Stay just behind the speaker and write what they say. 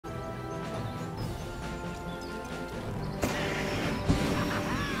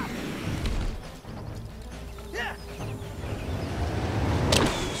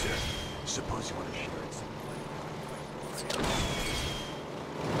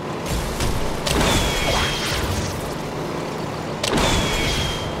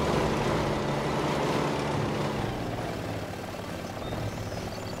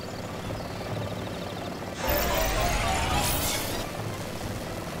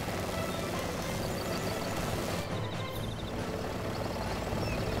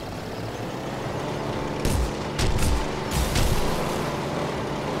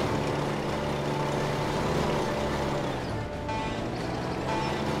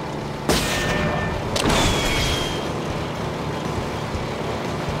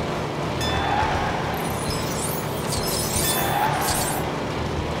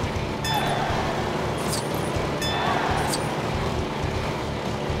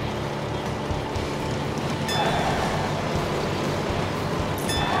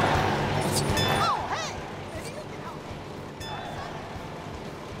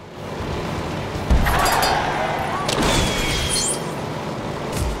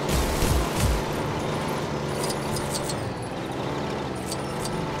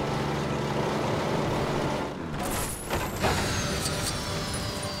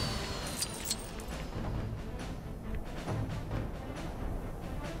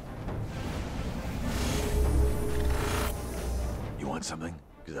want something?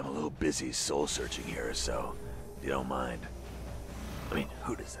 Because I'm a little busy soul-searching here, so if you don't mind. I mean,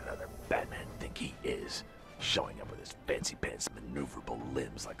 who does that other Batman think he is? Showing up with his fancy-pants maneuverable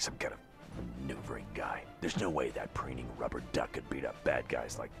limbs like some kind of maneuvering guy. There's no way that preening rubber duck could beat up bad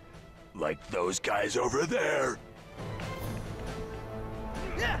guys like those guys over there!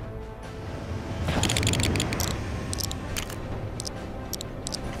 Yeah!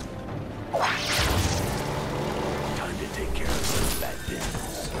 Time to take care of some bad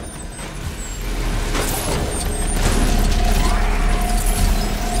business.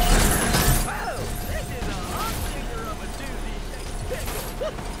 Whoa! This is a hot finger of a doozy.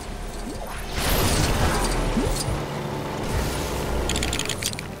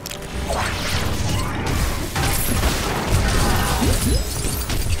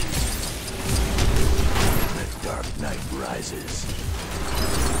 The Dark Knight rises.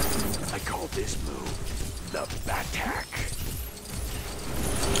 I call this move the Bat-Tack.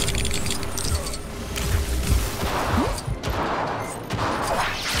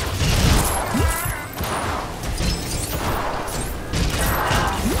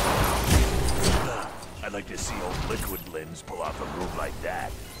 I'd like to see old Liquid Limbs pull off a move like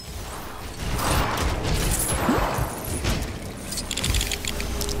that.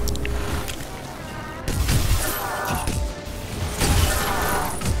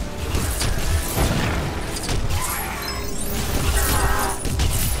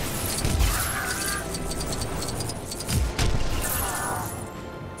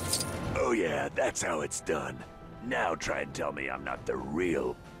 Oh yeah, that's how it's done. Now try and tell me I'm not the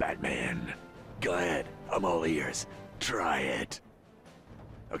real Batman. Go ahead, I'm all ears. Try it.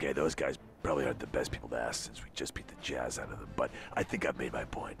 Okay, those guys probably aren't the best people to ask since we just beat the jazz out of them, but I think I've made my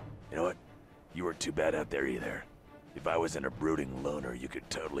point. You know what? You weren't too bad out there either. If I wasn't a brooding loner, you could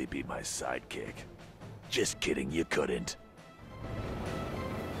totally be my sidekick. Just kidding, you couldn't.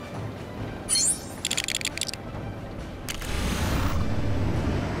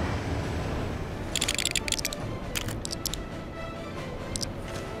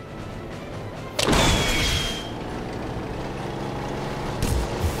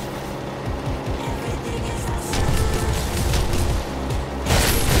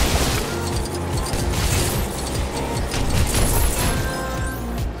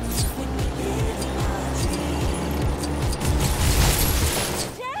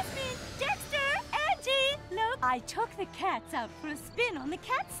 I took the cats out for a spin on the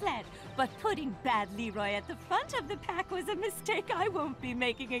cat sled, but putting Bad Leroy at the front of the pack was a mistake I won't be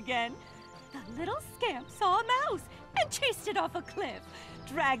making again. The little scamp saw a mouse and chased it off a cliff,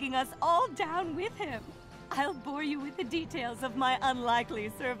 dragging us all down with him. I'll bore you with the details of my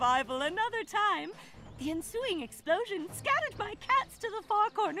unlikely survival another time. The ensuing explosion scattered my cats to the far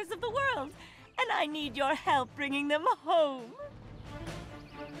corners of the world, and I need your help bringing them home.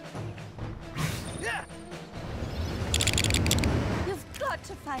 Yeah! You've got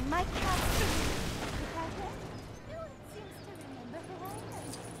to find my cat. No one seems to remember who I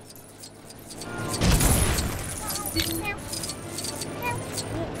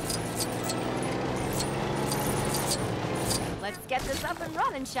am. Let's get this up and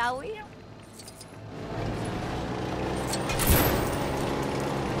running, shall we?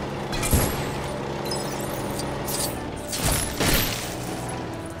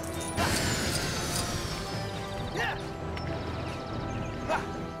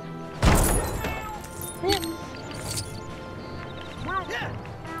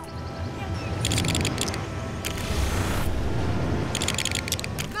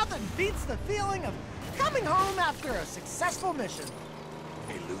 Nothing beats the feeling of coming home after a successful mission.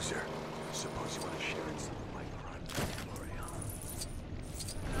 Hey, loser. Suppose you want to share in some of my crime glory,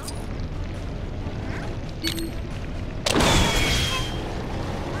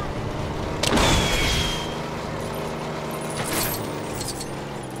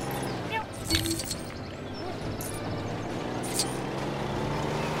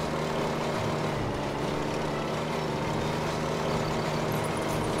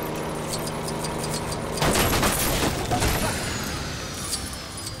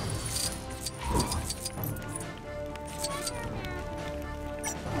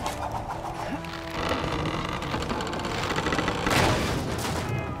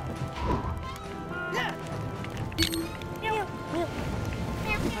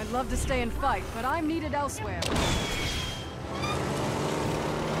 I'd love to stay and fight, but I'm needed elsewhere.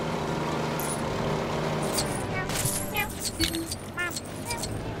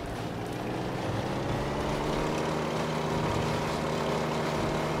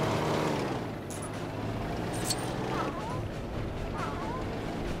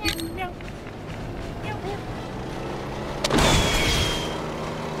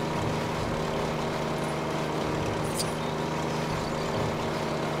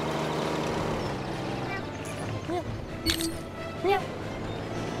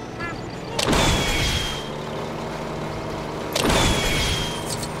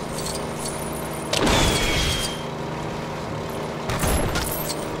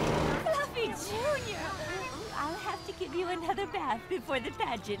 for the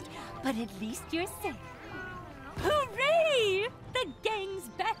pageant, but at least you're safe. Hooray! The gang's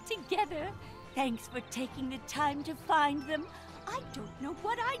back together. Thanks for taking the time to find them. I don't know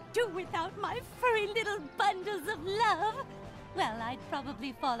what I'd do without my furry little bundles of love. Well, I'd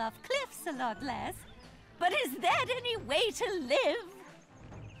probably fall off cliffs a lot less. But is that any way to live?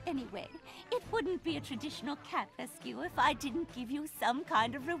 Anyway, it wouldn't be a traditional cat rescue if I didn't give you some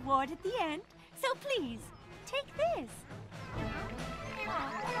kind of reward at the end. So please, take this.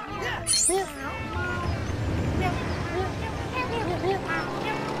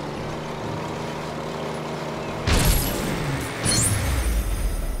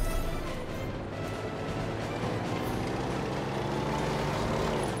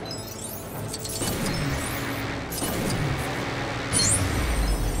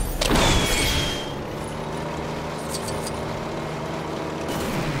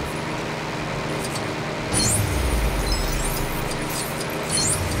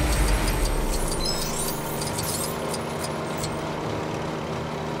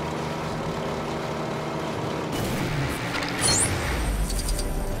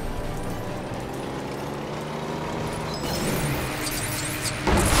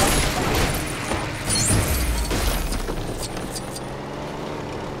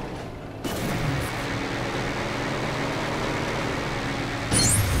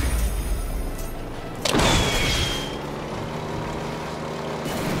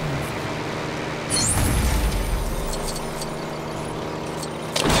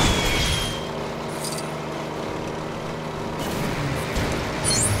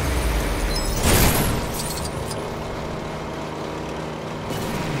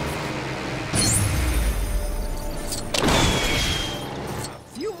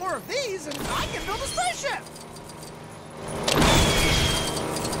 Of these and I can build a spaceship!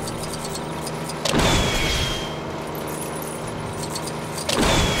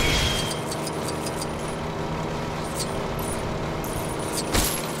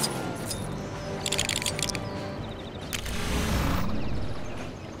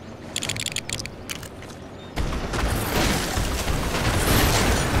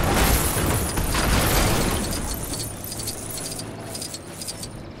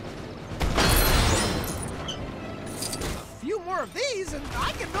 Of these and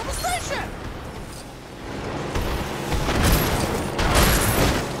I can build a spaceship!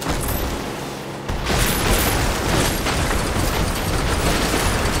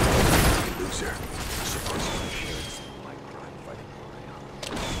 Hey, loser. I suppose you inherit some of my crime-fighting glory.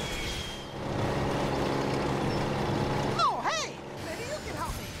 Oh, hey! Maybe you can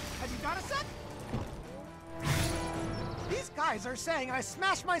help me. Have you got a sec? These guys are saying I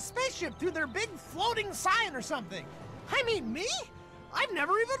smashed my spaceship through their big floating sign or something. I mean, me? I've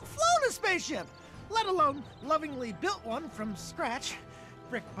never even flown a spaceship, let alone lovingly built one from scratch,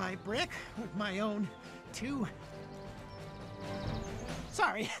 brick by brick, with my own two...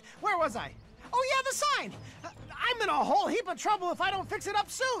 Sorry, where was I? Oh yeah, the sign! I'm in a whole heap of trouble if I don't fix it up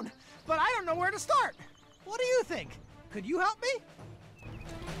soon, but I don't know where to start. What do you think? Could you help me?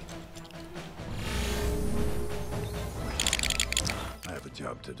 I have a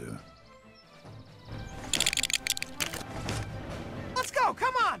job to do. Let's go,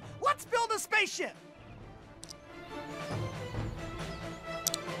 come on! Let's build a spaceship!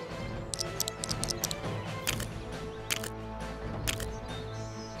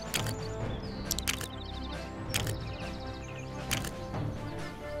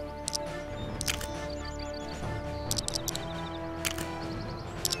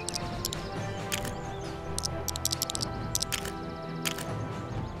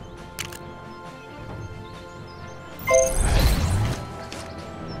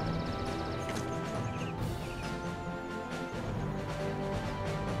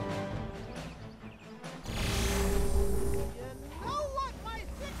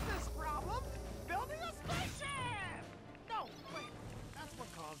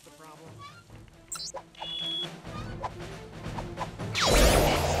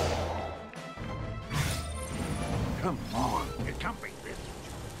 Come on, you can't beat this.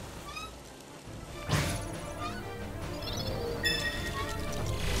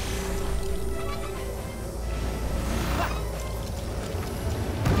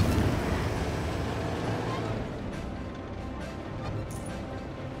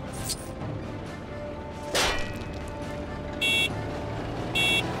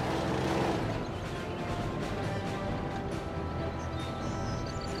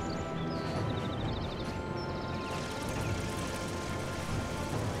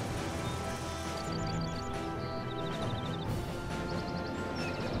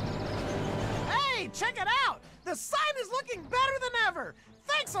 Check it out! The sign is looking better than ever.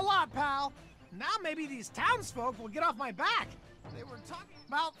 Thanks a lot, pal. Now maybe these townsfolk will get off my back. They were talking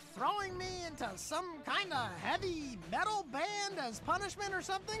about throwing me into some kind of heavy metal band as punishment or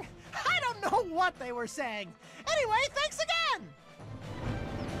something. I don't know what they were saying. Anyway, thanks again!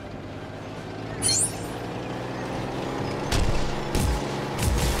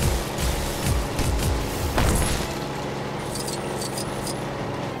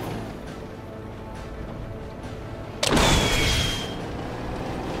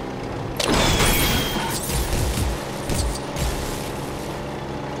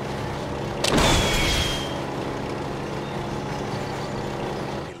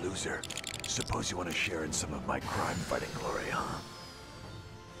 Suppose you want to share in some of my crime-fighting glory, huh?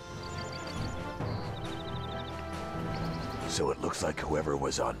 So it looks like whoever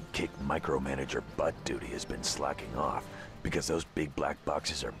was on kick micromanager butt duty has been slacking off, because those big black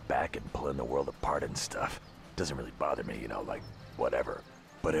boxes are back and pulling the world apart and stuff. Doesn't really bother me, you know, like, whatever.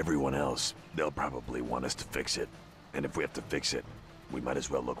 But everyone else, they'll probably want us to fix it. And if we have to fix it, we might as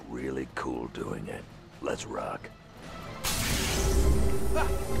well look really cool doing it. Let's rock.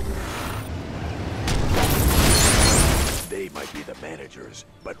 They might be the managers,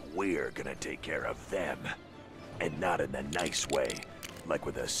 but we're gonna take care of them. And not in the nice way, like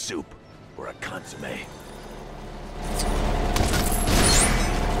with a soup or a consommé.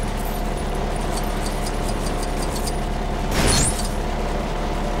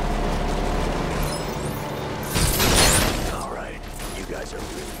 All right, you guys are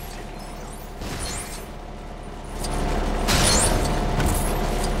really taking me on.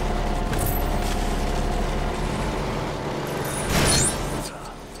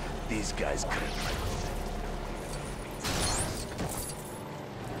 These guys couldn't.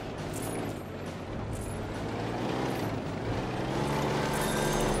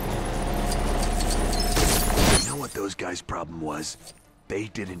 You know what those guys' problem was? They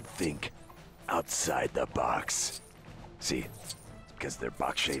didn't think outside the box. See, it's because they're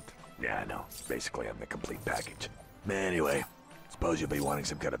box-shaped. Yeah, I know. Basically, I'm the complete package. Anyway, suppose you'll be wanting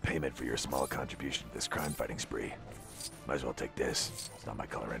some kind of payment for your small contribution to this crime-fighting spree. Might as well take this. It's not my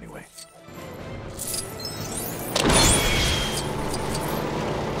color anyway.